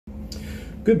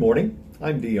Good morning.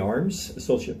 I'm Dee Arms,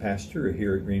 Associate Pastor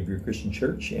here at Greenview Christian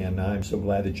Church, and I'm so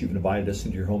glad that you've invited us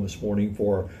into your home this morning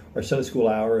for our Sunday School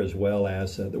hour as well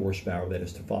as the worship hour that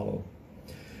is to follow.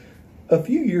 A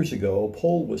few years ago, a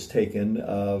poll was taken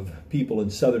of people in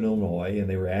Southern Illinois, and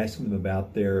they were asking them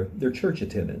about their church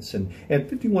attendance. And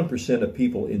 51% of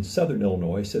people in Southern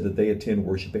Illinois said that they attend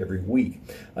worship every week.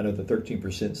 Another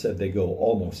 13% said they go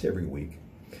almost every week.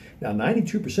 Now,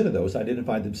 92% of those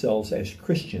identified themselves as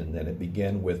Christian, and it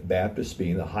began with Baptists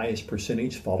being the highest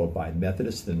percentage, followed by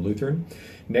Methodist and Lutheran.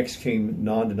 Next came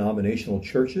non-denominational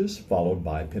churches, followed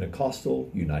by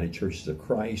Pentecostal, United Churches of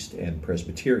Christ, and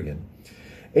Presbyterian.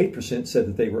 8% said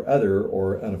that they were other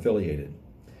or unaffiliated.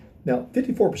 Now,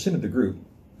 54% of the group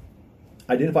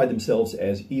identified themselves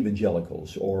as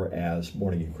evangelicals or as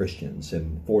born-again Christians,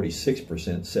 and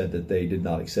 46% said that they did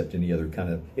not accept any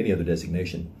other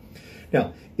designation.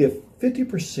 Now, if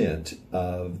 50%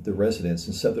 of the residents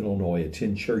in Southern Illinois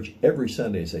attend church every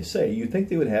Sunday, as they say, you think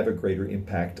they would have a greater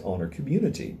impact on our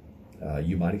community.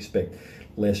 You might expect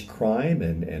less crime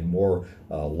and more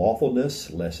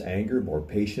lawfulness, less anger, more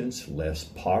patience, less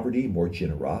poverty, more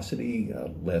generosity,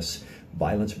 less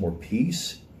violence, more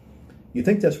peace. You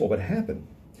think that's what would happen.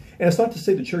 And it's not to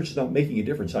say the church is not making a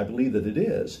difference. I believe that it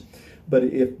is. But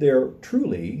if there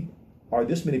truly are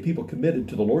this many people committed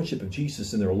to the Lordship of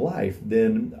Jesus in their life,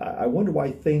 then I wonder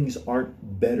why things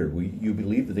aren't better. You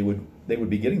believe that they would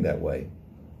be getting that way.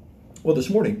 Well, this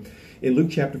morning in Luke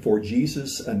chapter 4,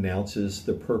 Jesus announces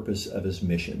the purpose of his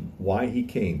mission, why he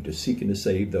came, to seek and to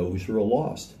save those who are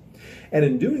lost. And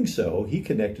in doing so, he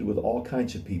connected with all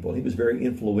kinds of people. He was very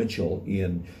influential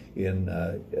in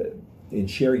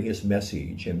sharing his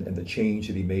message and the change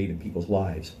that he made in people's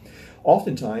lives.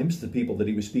 Oftentimes, the people that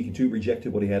he was speaking to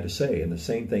rejected what he had to say, and the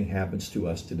same thing happens to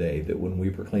us today, that when we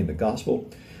proclaim the gospel,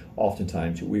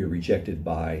 oftentimes we are rejected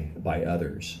by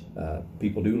others.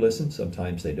 People do listen,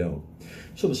 sometimes they don't.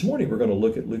 So this morning we're going to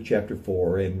look at Luke chapter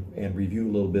 4 and review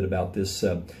a little bit about this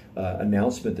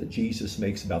announcement that Jesus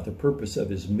makes about the purpose of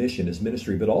his mission, his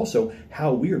ministry, but also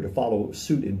how we are to follow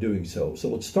suit in doing so. So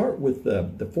let's start with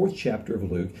the fourth chapter of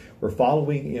Luke. We're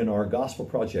following in our Gospel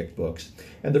Project books.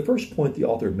 And the first point the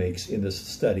author makes in this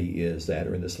study is that,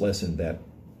 or in this lesson, that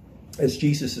as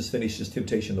Jesus has finished his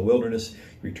temptation in the wilderness,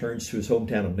 he returns to his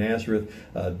hometown of Nazareth.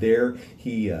 There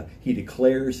he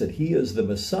declares that he is the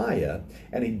Messiah,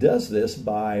 and he does this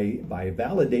by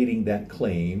validating that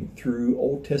claim through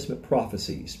Old Testament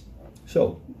prophecies.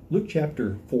 So, Luke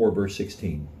chapter 4, verse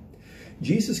 16.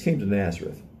 Jesus came to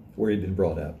Nazareth, where he had been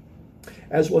brought up.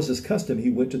 As was his custom, he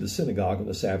went to the synagogue on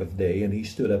the Sabbath day, and he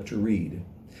stood up to read.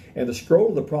 And the scroll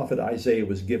of the prophet Isaiah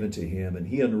was given to him, and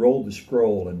he unrolled the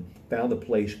scroll and found the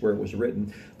place where it was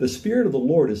written, "The Spirit of the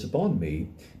Lord is upon me,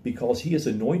 because he has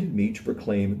anointed me to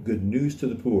proclaim good news to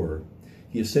the poor.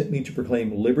 He has sent me to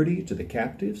proclaim liberty to the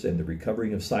captives and the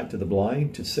recovering of sight to the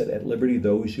blind, to set at liberty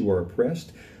those who are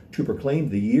oppressed, to proclaim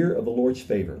the year of the Lord's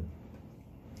favor."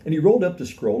 And he rolled up the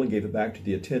scroll and gave it back to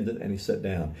the attendant, and he sat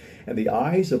down. And the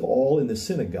eyes of all in the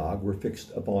synagogue were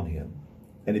fixed upon him.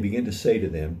 And he began to say to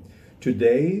them,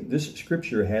 "Today this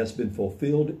scripture has been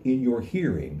fulfilled in your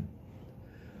hearing."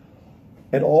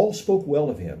 And all spoke well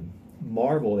of him,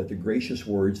 marveled at the gracious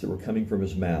words that were coming from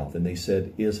his mouth. And they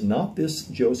said, "Is not this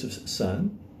Joseph's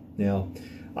son?" Now,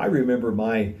 I remember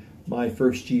my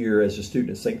first year as a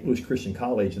student at St. Louis Christian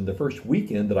College, and the first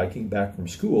weekend that I came back from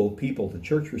school, people at the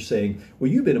church were saying,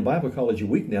 "Well, you've been in Bible college a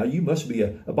week now. You must be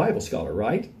a Bible scholar,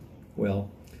 right?" Well,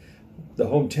 the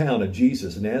hometown of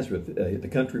Jesus, Nazareth, the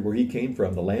country where he came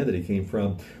from, the land that he came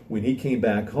from, when he came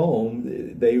back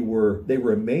home, they were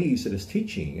amazed at his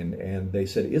teaching, and they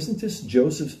said, "Isn't this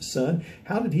Joseph's son?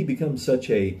 How did he become such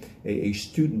a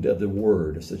student of the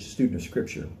Word, such a student of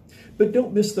Scripture?" But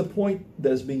don't miss the point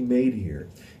that is being made here.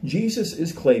 Jesus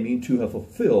is claiming to have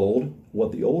fulfilled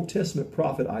what the Old Testament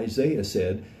prophet Isaiah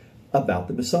said about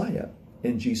the Messiah.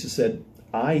 And Jesus said,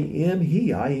 "I am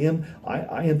he. I am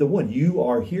the one." You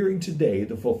are hearing today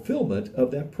the fulfillment of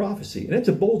that prophecy. And it's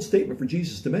a bold statement for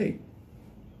Jesus to make.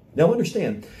 Now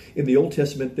understand, in the Old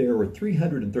Testament there were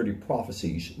 330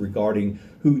 prophecies regarding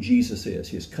who Jesus is,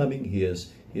 his coming, his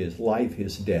life,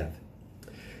 his death.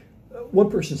 One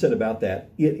person said about that,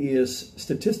 "It is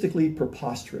statistically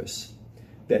preposterous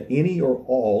that any or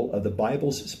all of the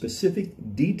Bible's specific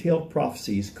detailed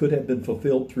prophecies could have been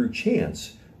fulfilled through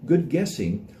chance, good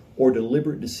guessing, or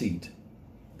deliberate deceit."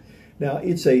 Now,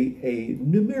 it's a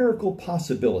numerical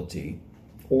possibility,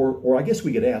 or I guess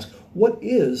we could ask, what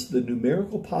is the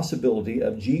numerical possibility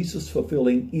of Jesus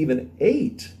fulfilling even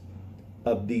 8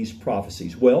 of these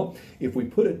prophecies? Well, if we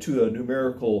put it to a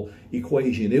numerical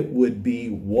equation, it would be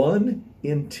 1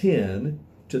 in 10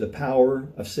 to the power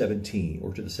of 17,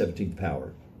 or to the 17th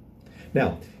power.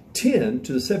 Now, 10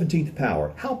 to the 17th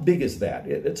power, how big is that?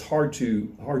 It's hard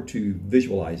to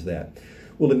visualize that.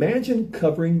 Well, imagine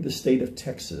covering the state of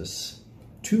Texas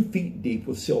 2 feet deep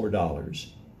with silver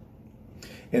dollars,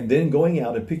 and then going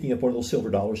out and picking up one of those silver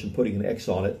dollars and putting an X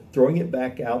on it, throwing it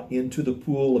back out into the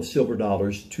pool of silver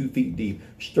dollars 2 feet deep,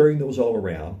 stirring those all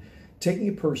around, taking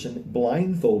a person,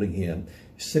 blindfolding him,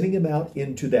 sending him out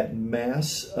into that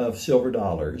mass of silver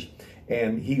dollars,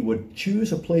 and he would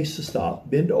choose a place to stop,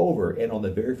 bend over, and on the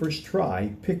very first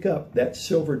try, pick up that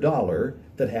silver dollar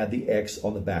that had the X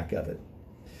on the back of it.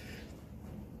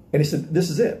 And he said, this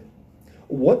is it.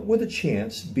 What would the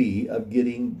chance be of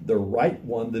getting the right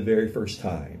one the very first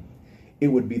time? It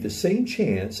would be the same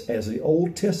chance as the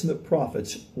Old Testament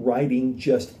prophets writing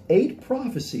just 8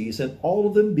 prophecies and all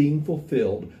of them being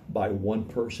fulfilled by one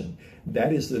person.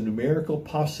 That is the numerical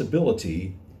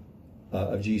possibility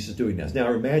of Jesus doing this.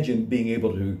 Now imagine being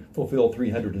able to fulfill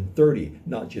 330,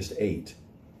 not just 8.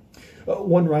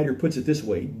 One writer puts it this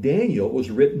way: Daniel was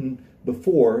written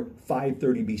before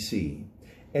 530 BC.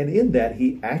 And in that,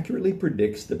 he accurately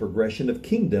predicts the progression of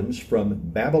kingdoms from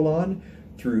Babylon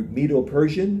through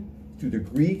Medo-Persian, through the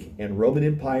Greek and Roman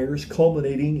empires,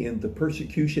 culminating in the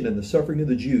persecution and the suffering of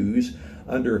the Jews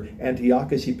under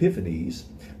Antiochus Epiphanes,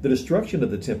 the destruction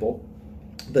of the temple,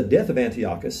 the death of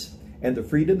Antiochus, and the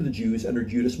freedom of the Jews under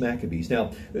Judas Maccabees.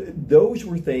 Now, those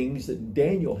were things that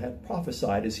Daniel had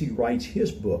prophesied as he writes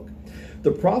his book. The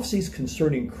prophecies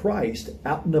concerning Christ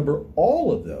outnumber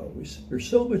all of those. There's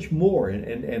so much more,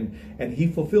 and he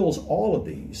fulfills all of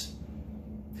these.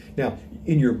 Now,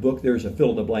 in your book, there's a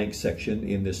fill-in-the-blank section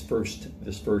in this first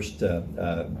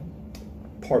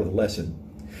part of the lesson.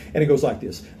 And it goes like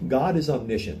this: God is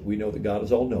omniscient. We know that God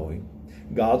is all-knowing.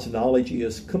 God's knowledge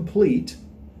is complete.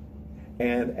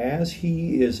 And as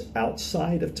he is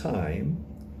outside of time,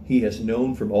 he has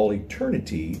known from all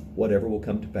eternity whatever will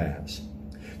come to pass.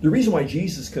 The reason why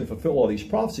Jesus can fulfill all these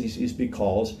prophecies is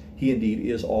because he indeed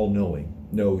is all-knowing,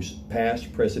 knows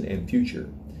past, present, and future.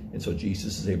 And so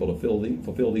Jesus is able to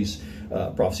fulfill these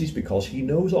prophecies because he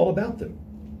knows all about them.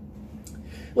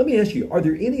 Let me ask you, are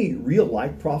there any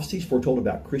real-life prophecies foretold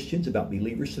about Christians, about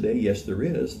believers today? Yes, there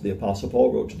is. The Apostle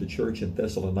Paul wrote to the church in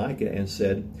Thessalonica and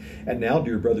said, "And now,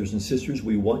 dear brothers and sisters,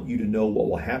 we want you to know what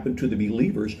will happen to the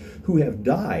believers who have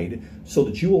died, so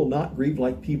that you will not grieve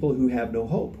like people who have no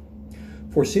hope.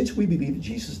 For since we believe that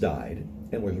Jesus died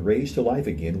and was raised to life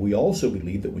again, we also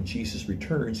believe that when Jesus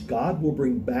returns, God will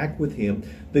bring back with him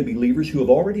the believers who have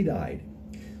already died.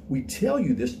 We tell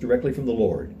you this directly from the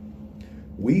Lord.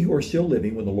 We who are still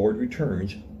living when the Lord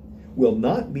returns will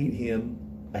not meet him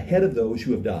ahead of those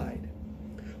who have died.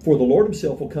 For the Lord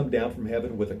himself will come down from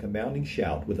heaven with a commanding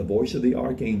shout, with the voice of the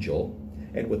archangel,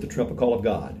 and with the trumpet call of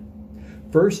God.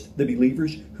 First, the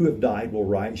believers who have died will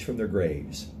rise from their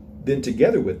graves. Then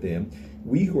together with them,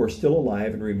 we who are still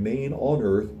alive and remain on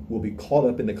earth will be caught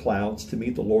up in the clouds to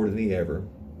meet the Lord in the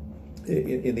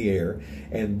air,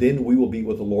 and then we will be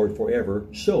with the Lord forever.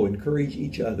 So encourage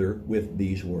each other with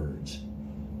these words."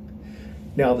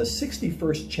 Now, the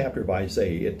 61st chapter of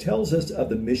Isaiah, it tells us of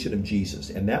the mission of Jesus,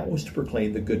 and that was to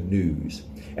proclaim the good news.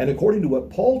 And according to what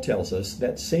Paul tells us,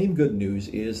 that same good news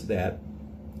is that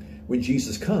when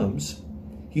Jesus comes,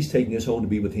 he's taking us home to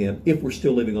be with him if we're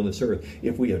still living on this earth.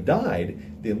 If we have died,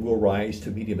 then we'll rise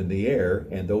to meet him in the air,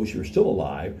 and those who are still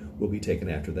alive will be taken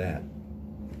after that.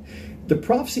 The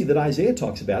prophecy that Isaiah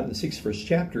talks about in the 61st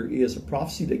chapter is a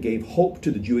prophecy that gave hope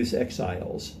to the Jewish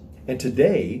exiles. And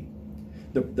today,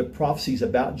 the prophecies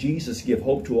about Jesus give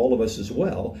hope to all of us as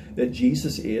well, that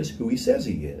Jesus is who he says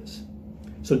he is.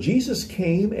 So Jesus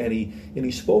came and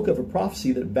he spoke of a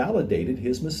prophecy that validated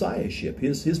his messiahship,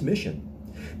 his mission.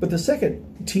 But the second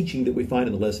teaching that we find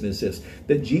in the lesson is this: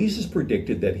 that Jesus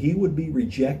predicted that he would be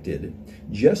rejected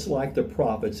just like the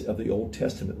prophets of the Old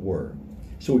Testament were.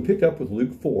 So we pick up with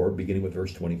Luke 4, beginning with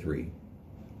verse 23.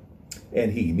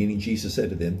 "And he," meaning Jesus, "said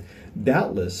to them,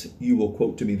 'Doubtless you will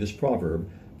quote to me this proverb,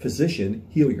 Physician,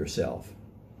 heal yourself.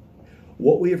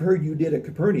 What we have heard you did at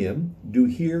Capernaum, do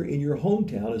here in your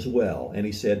hometown as well.' And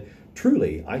he said,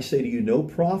 'Truly, I say to you, no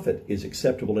prophet is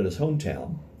acceptable in his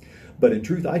hometown. But in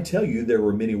truth, I tell you, there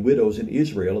were many widows in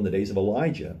Israel in the days of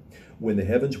Elijah, when the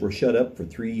heavens were shut up for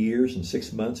 3 years and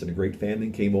 6 months, and a great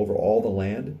famine came over all the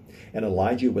land. And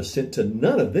Elijah was sent to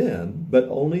none of them, but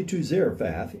only to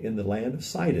Zarephath in the land of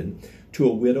Sidon, to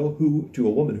a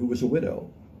woman who was a widow.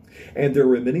 And there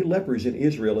were many lepers in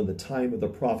Israel in the time of the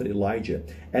prophet Elijah,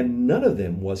 and none of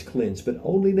them was cleansed, but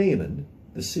only Naaman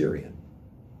the Syrian.'"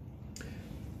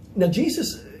 Now,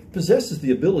 Jesus possesses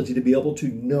the ability to be able to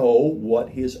know what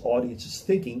his audience is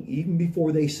thinking even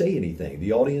before they say anything.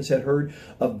 The audience had heard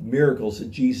of miracles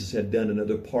that Jesus had done in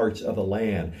other parts of the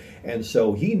land. And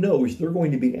so he knows they're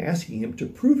going to be asking him to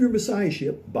prove your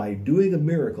messiahship by doing a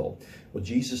miracle. Well,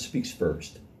 Jesus speaks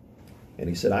first. And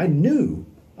he said, I knew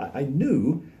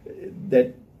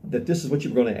that this is what you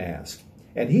were going to ask.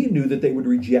 And he knew that they would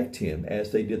reject him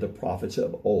as they did the prophets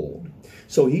of old.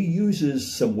 So he uses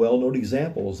some well-known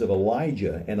examples of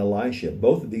Elijah and Elisha.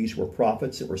 Both of these were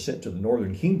prophets that were sent to the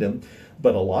northern kingdom,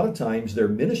 but a lot of times their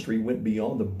ministry went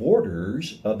beyond the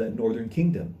borders of that northern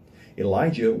kingdom.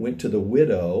 Elijah went to the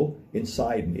widow in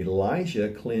Sidon.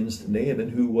 Elijah cleansed Naaman,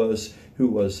 who was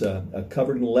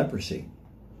covered in leprosy.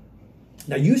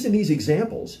 Now, using these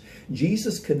examples,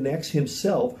 Jesus connects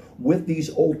himself with these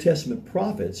Old Testament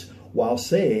prophets while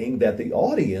saying that the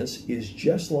audience is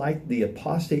just like the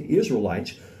apostate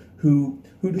Israelites who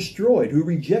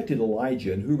rejected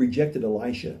Elijah and who rejected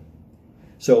Elisha.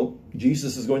 So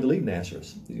Jesus is going to leave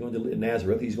Nazareth.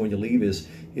 He's going to leave his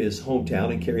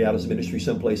hometown and carry out his ministry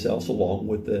someplace else along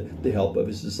with the help of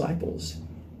his disciples.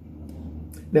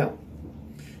 Now,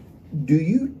 do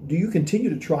you continue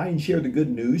to try and share the good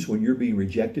news when you're being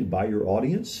rejected by your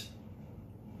audience?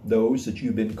 Those that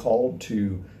you've been called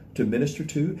to minister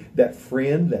to, that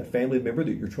friend, that family member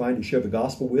that you're trying to share the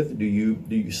gospel with, do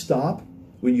you stop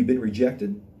when you've been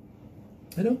rejected?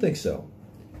 I don't think so.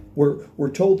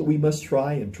 We're told that we must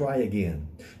try and try again.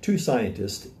 Two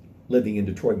scientists living in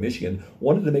Detroit, Michigan,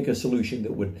 wanted to make a solution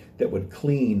that would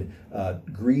clean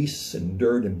grease and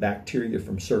dirt and bacteria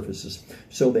from surfaces.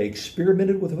 So they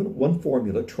experimented with one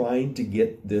formula trying to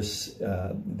get this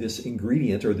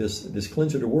ingredient or this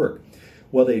cleanser to work.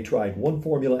 Well, they tried one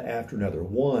formula after another,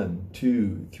 1,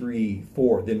 2, 3,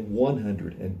 4, then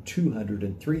 100 and 200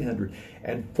 and 300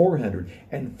 and 400.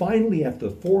 And finally, after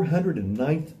the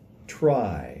 409th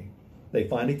try, they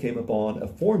finally came upon a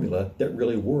formula that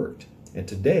really worked. And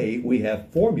today we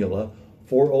have Formula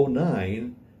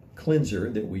 409 cleanser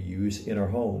that we use in our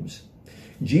homes.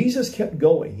 Jesus kept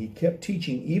going. He kept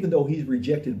teaching even though he's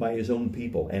rejected by his own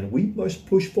people. And we must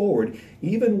push forward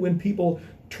even when people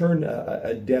turn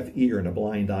a deaf ear and a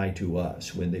blind eye to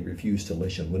us, when they refuse to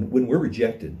listen, when we're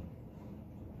rejected.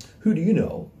 Who do you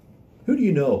know? Who do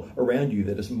you know around you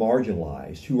that is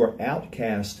marginalized, who are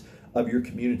outcast of your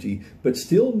community, but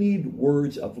still need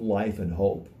words of life and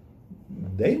hope?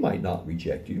 They might not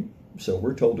reject you, so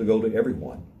we're told to go to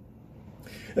everyone.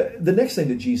 The next thing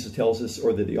that Jesus tells us,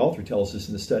 or that the author tells us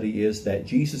in the study, is that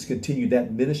Jesus continued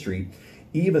that ministry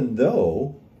even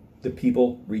though the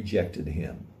people rejected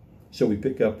him. So we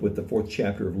pick up with the 4th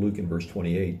chapter of Luke in verse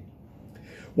 28.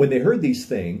 When they heard these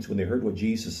things, when they heard what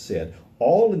Jesus said,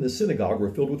 all in the synagogue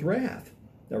were filled with wrath.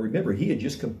 Now remember, he had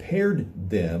just compared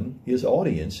them, his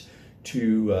audience,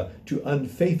 to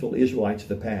unfaithful Israelites of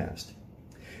the past.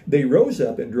 They rose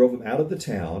up and drove him out of the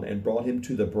town and brought him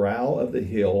to the brow of the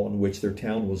hill on which their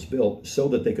town was built, so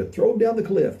that they could throw him down the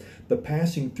cliff. But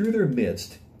passing through their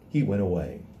midst, he went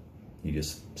away. He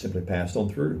just simply passed on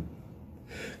through.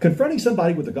 Confronting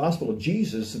somebody with the gospel of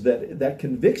Jesus that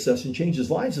convicts us and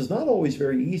changes lives is not always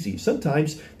very easy.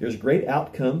 Sometimes there's great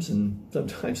outcomes and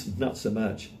sometimes not so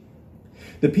much.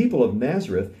 The people of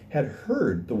Nazareth had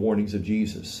heard the warnings of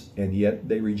Jesus, and yet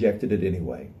they rejected it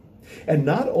anyway. And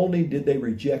not only did they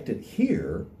reject it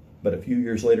here, but a few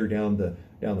years later down the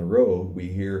road, we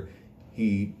hear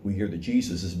that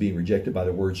Jesus is being rejected by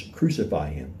the words,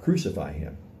 crucify him, crucify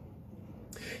him.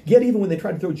 Yet even when they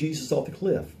tried to throw Jesus off the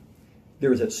cliff, there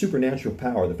was that supernatural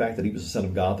power, the fact that he was the Son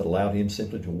of God, that allowed him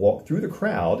simply to walk through the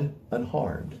crowd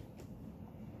unharmed.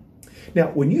 Now,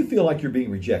 when you feel like you're being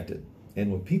rejected,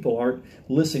 and when people aren't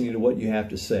listening to what you have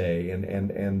to say,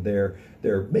 and they're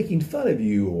making fun of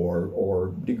you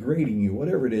or degrading you,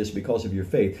 whatever it is, because of your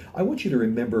faith, I want you to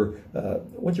remember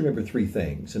 3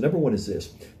 things. And number 1 is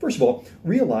this. First of all,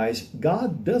 realize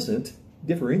God doesn't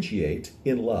differentiate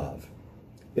in love.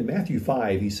 In Matthew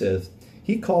 5, he says,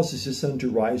 he causes his sun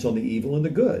to rise on the evil and the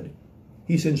good.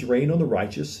 He sends rain on the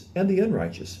righteous and the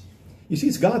unrighteous. You see,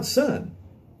 it's God's sun.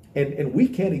 And we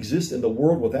can't exist in the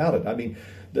world without it. I mean,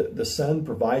 the sun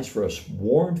provides for us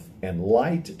warmth and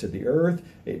light to the earth.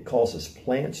 It causes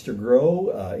plants to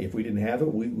grow. If we didn't have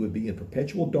it, we would be in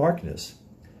perpetual darkness.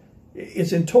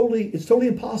 It's totally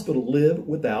impossible to live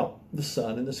without the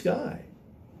sun in the sky.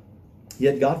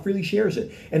 Yet God freely shares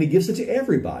it, and he gives it to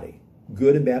everybody,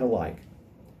 good and bad alike.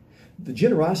 The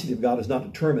generosity of God is not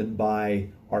determined by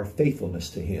our faithfulness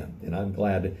to him, and I'm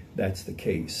glad that's the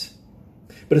case.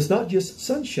 But it's not just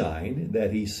sunshine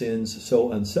that he sends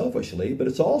so unselfishly, but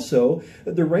it's also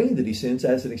the rain that he sends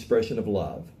as an expression of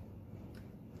love.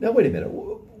 Now, wait a minute.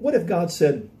 What if God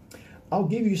said, I'll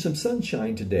give you some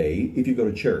sunshine today if you go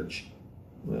to church.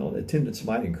 Well, attendance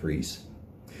might increase.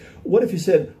 What if you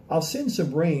said, I'll send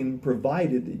some rain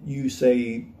provided that you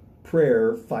say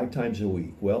prayer 5 times a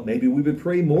week? Well, maybe we would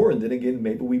pray more, and then again,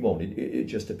 maybe we won't. It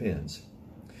just depends.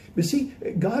 But see,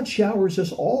 God showers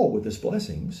us all with His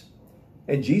blessings.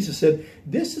 And Jesus said,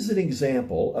 this is an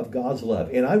example of God's love,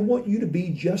 and I want you to be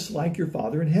just like your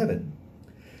Father in heaven.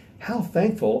 How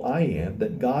thankful I am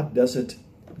that God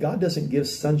doesn't give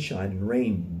sunshine and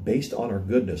rain based on our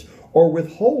goodness, or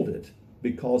withhold it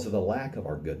because of the lack of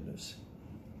our goodness.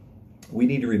 We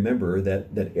need to remember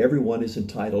that everyone is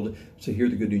entitled to hear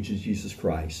the good news of Jesus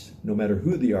Christ, no matter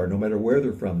who they are, no matter where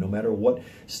they're from, no matter what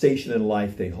station in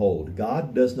life they hold.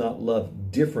 God does not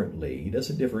love differently. He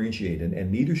doesn't differentiate, and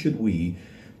neither should we.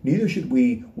 Neither should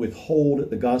we withhold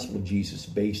the gospel of Jesus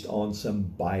based on some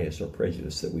bias or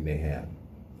prejudice that we may have.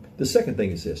 The second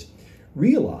thing is this: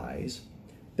 realize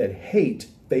that hate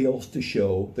fails to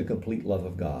show the complete love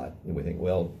of God. And we think,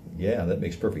 well, yeah, that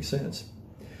makes perfect sense.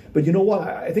 But you know what?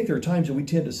 I think there are times that we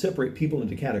tend to separate people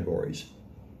into categories.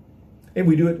 And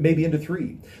we do it maybe into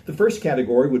 3. The first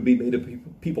category would be made of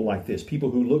people like this. People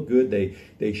who look good,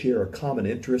 they share a common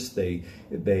interest, they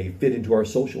fit into our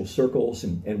social circles,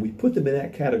 and we put them in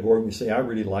that category and we say, I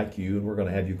really like you and we're going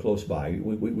to have you close by.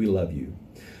 We love you.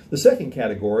 The second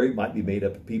category might be made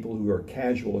up of people who are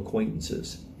casual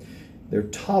acquaintances. They're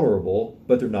tolerable,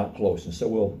 but they're not close. And so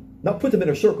we'll not put them in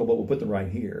a circle, but we'll put them right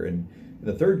here. And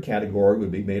the third category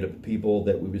would be made up of people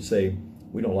that we would say,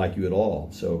 we don't like you at all,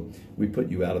 so we put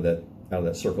you out of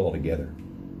that circle altogether.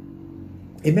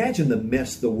 Imagine the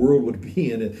mess the world would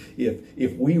be in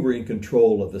if we were in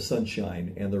control of the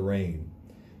sunshine and the rain.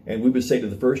 And we would say to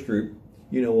the first group,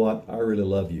 you know what, I really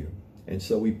love you. And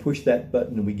so we push that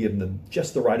button and we give them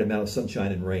just the right amount of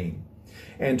sunshine and rain.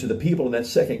 And to the people in that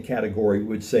second category, we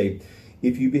would say,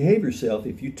 if you behave yourself,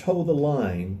 if you toe the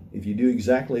line, if you do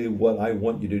exactly what I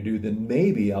want you to do, then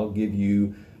maybe I'll give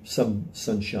you some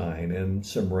sunshine and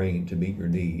some rain to meet your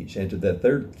needs. And to that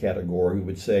third category, we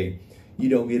would say, you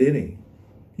don't get any.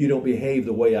 You don't behave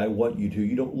the way I want you to.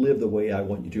 You don't live the way I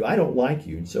want you to. I don't like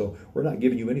you, and so we're not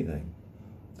giving you anything.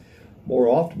 More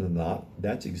often than not,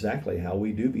 that's exactly how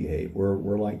we do behave.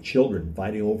 We're like children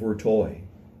fighting over a toy.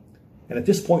 And at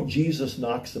this point, Jesus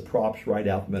knocks the props right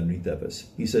out from underneath of us.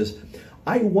 He says,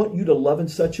 I want you to love in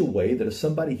such a way that if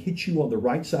somebody hits you on the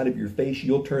right side of your face,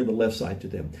 you'll turn the left side to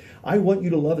them. I want you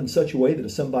to love in such a way that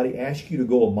if somebody asks you to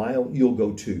go a mile, you'll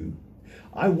go 2.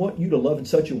 I want you to love in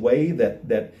such a way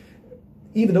that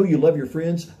even though you love your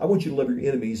friends, I want you to love your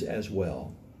enemies as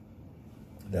well.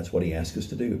 That's what he asks us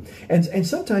to do. And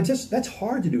sometimes that's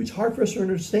hard to do. It's hard for us to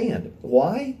understand.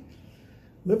 Why?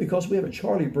 Well, because we have a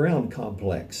Charlie Brown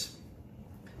complex.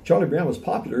 Charlie Brown was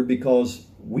popular because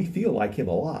we feel like him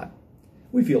a lot.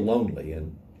 We feel lonely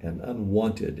and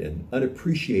unwanted and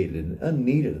unappreciated and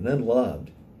unneeded and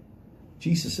unloved.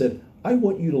 Jesus said, I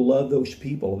want you to love those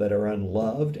people that are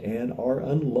unloved and are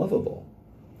unlovable.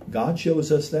 God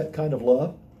shows us that kind of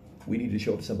love. We need to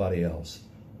show it to somebody else.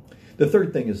 The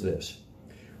third thing is this.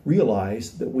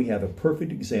 Realize that we have a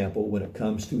perfect example when it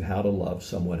comes to how to love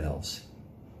someone else.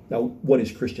 Now, what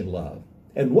is Christian love?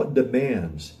 And what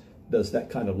demands does that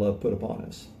kind of love put upon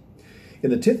us? In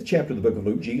the 10th chapter of the book of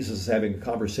Luke, Jesus is having a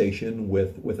conversation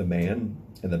with a man,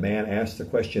 and the man asks the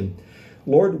question,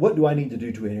 Lord, what do I need to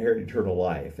do to inherit eternal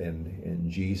life?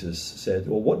 And Jesus said,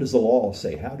 well, what does the law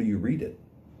say? How do you read it?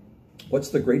 What's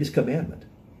the greatest commandment?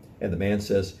 And the man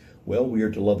says, well, we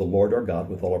are to love the Lord our God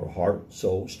with all of our heart,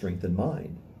 soul, strength, and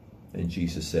mind. And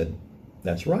Jesus said,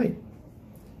 that's right.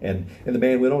 And the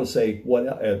man went on to say,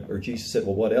 or Jesus said,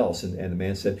 well, what else? And the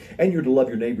man said, and you're to love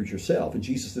your neighbors yourself. And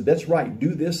Jesus said, that's right,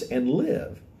 do this and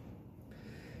live.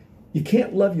 You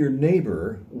can't love your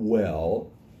neighbor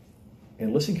well,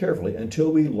 and listen carefully,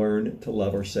 until we learn to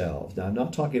love ourselves. Now, I'm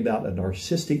not talking about a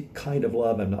narcissistic kind of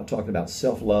love. I'm not talking about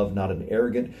self-love, not an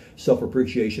arrogant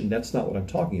self-appreciation. That's not what I'm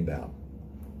talking about.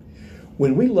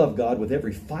 When we love God with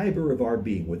every fiber of our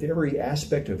being, with every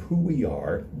aspect of who we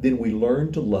are, then we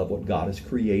learn to love what God has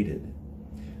created.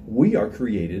 We are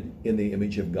created in the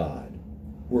image of God.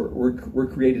 We're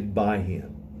created by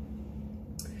Him.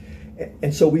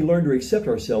 And so we learn to accept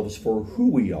ourselves for who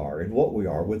we are and what we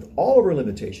are, with all of our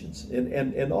limitations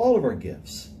and all of our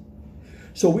gifts.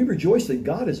 So we rejoice that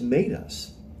God has made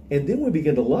us. And then we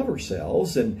begin to love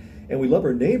ourselves, and we love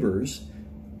our neighbors,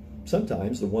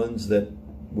 sometimes the ones that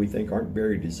we think aren't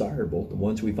very desirable, the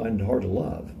ones we find it hard to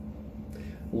love.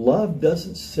 Love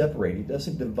doesn't separate. It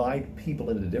doesn't divide people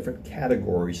into different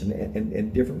categories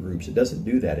and different groups. It doesn't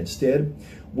do that. Instead,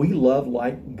 we love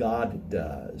like God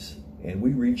does. And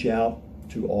we reach out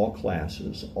to all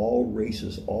classes, all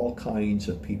races, all kinds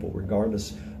of people,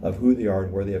 regardless of who they are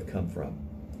and where they have come from.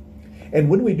 And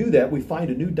when we do that, we find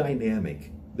a new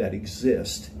dynamic that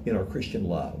exists in our Christian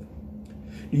love.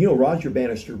 You know, Roger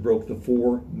Bannister broke the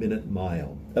 4-minute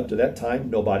mile. Up to that time,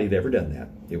 nobody had ever done that.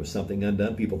 It was something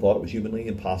undone. People thought it was humanly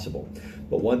impossible.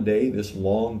 But one day, this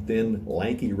long, thin,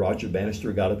 lanky Roger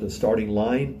Bannister got up to the starting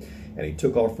line, and he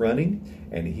took off running,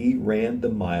 and he ran the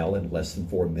mile in less than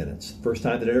 4 minutes. First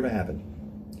time that it ever happened.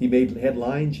 He made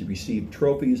headlines, he received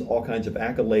trophies, all kinds of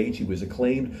accolades. He was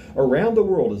acclaimed around the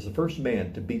world as the first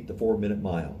man to beat the 4-minute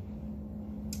mile.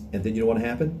 And then you know what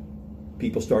happened?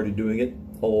 People started doing it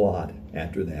a lot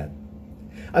after that.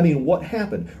 I mean, what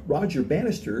happened? Roger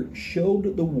Bannister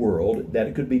showed the world that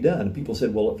it could be done. People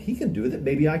said, well, if he can do it,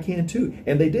 maybe I can too.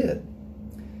 And they did.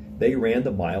 They ran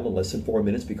the mile in less than 4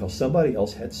 minutes because somebody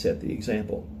else had set the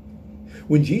example.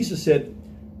 When Jesus said,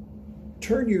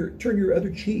 turn your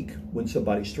other cheek when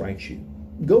somebody strikes you.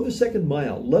 Go the second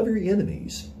mile. Love your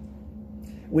enemies.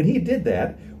 When he did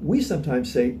that, we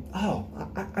sometimes say, oh,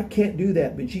 I can't do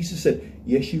that. But Jesus said,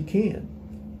 yes, you can.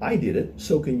 I did it,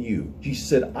 so can you. Jesus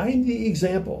said, I'm the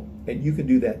example, and you can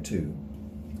do that too.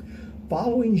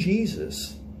 Following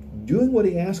Jesus, doing what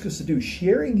he asks us to do,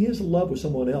 sharing his love with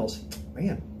someone else,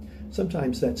 man,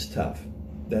 sometimes that's tough.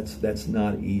 That's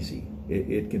not easy.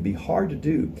 It can be hard to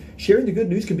do. Sharing the good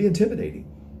news can be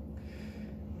intimidating.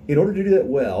 In order to do that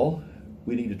well,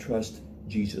 we need to trust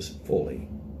Jesus fully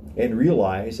and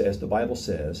realize, as the Bible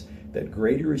says, that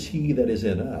greater is he that is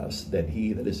in us than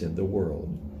he that is in the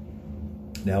world.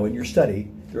 Now, in your study,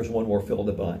 there's one more fill in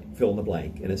the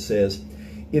blank, and it says,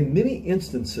 in many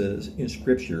instances in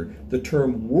Scripture, the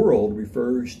term world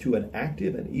refers to an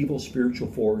active and evil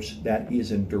spiritual force that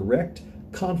is in direct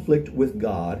conflict with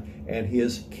God and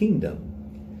his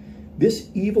kingdom. This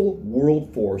evil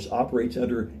world force operates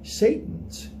under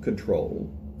Satan's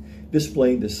control,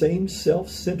 displaying the same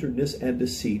self-centeredness and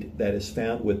deceit that is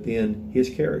found within his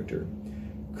character.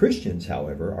 Christians,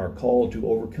 however, are called to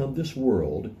overcome this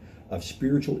world of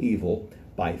spiritual evil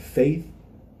by faith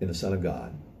in the Son of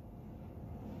God.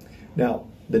 Now,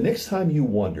 the next time you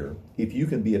wonder if you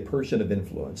can be a person of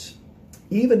influence,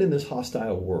 even in this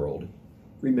hostile world,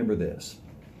 remember this.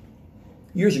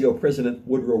 Years ago, President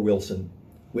Woodrow Wilson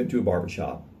went to a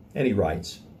barbershop, and he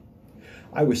writes,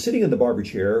 I was sitting in the barber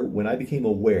chair when I became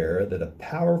aware that a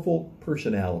powerful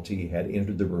personality had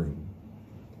entered the room.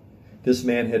 This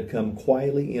man had come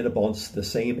quietly in upon the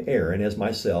same errand as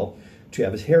myself to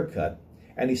have his hair cut,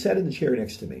 and he sat in the chair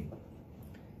next to me.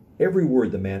 Every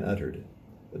word the man uttered,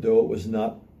 though it was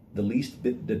not the least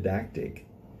bit didactic,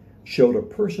 showed a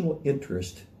personal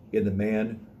interest in the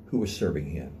man who was serving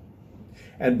him.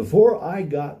 And before I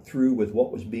got through with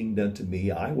what was being done to me,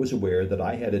 I was aware that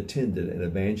I had attended an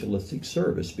evangelistic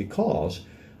service because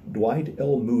Dwight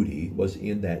L. Moody was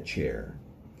in that chair.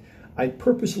 I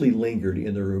purposely lingered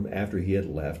in the room after he had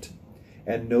left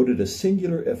and noted a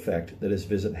singular effect that his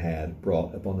visit had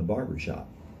brought upon the barbershop.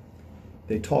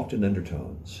 They talked in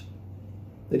undertones.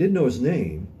 They didn't know his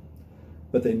name,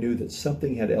 but they knew that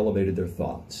something had elevated their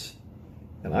thoughts.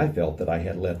 And I felt that I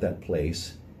had left that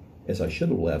place as I should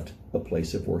have left a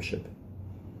place of worship.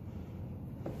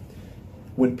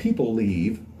 When people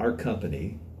leave our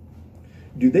company,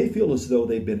 do they feel as though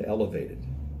they've been elevated?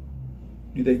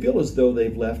 Do they feel as though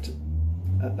they've left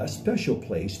a special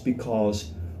place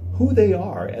because who they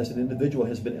are as an individual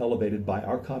has been elevated by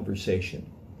our conversation,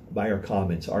 by our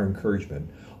comments, our encouragement,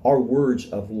 our words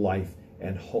of life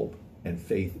and hope and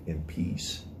faith and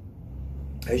peace?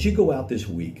 As you go out this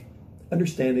week,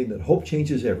 understanding that hope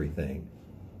changes everything,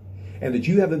 and that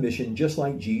you have a mission just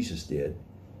like Jesus did,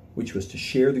 which was to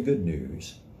share the good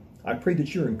news, I pray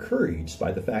that you're encouraged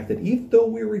by the fact that even though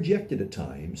we're rejected at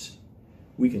times,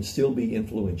 we can still be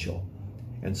influential.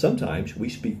 And sometimes we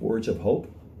speak words of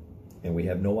hope, and we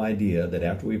have no idea that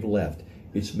after we've left,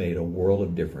 it's made a world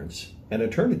of difference, an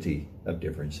eternity of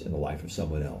difference in the life of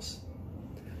someone else.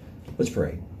 Let's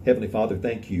pray. Heavenly Father,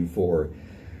 thank you for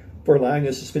allowing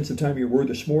us to spend some time in your word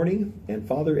this morning. And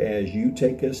Father, as you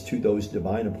take us to those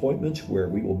divine appointments where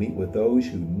we will meet with those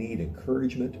who need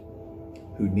encouragement,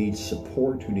 who need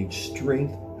support, who need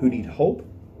strength, who need hope,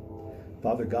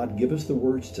 Father God, give us the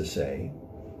words to say.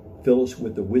 Fill us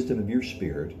with the wisdom of your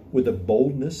Spirit, with the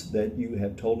boldness that you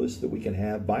have told us that we can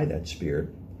have by that Spirit.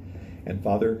 And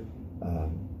Father,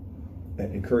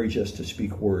 encourage us to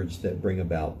speak words that bring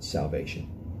about salvation.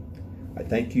 I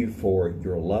thank you for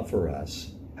your love for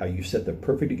us, how you set the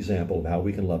perfect example of how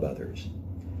we can love others.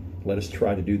 Let us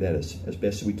try to do that as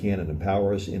best as we can and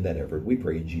empower us in that effort. We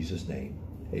pray in Jesus' name.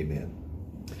 Amen.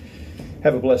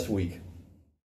 Have a blessed week.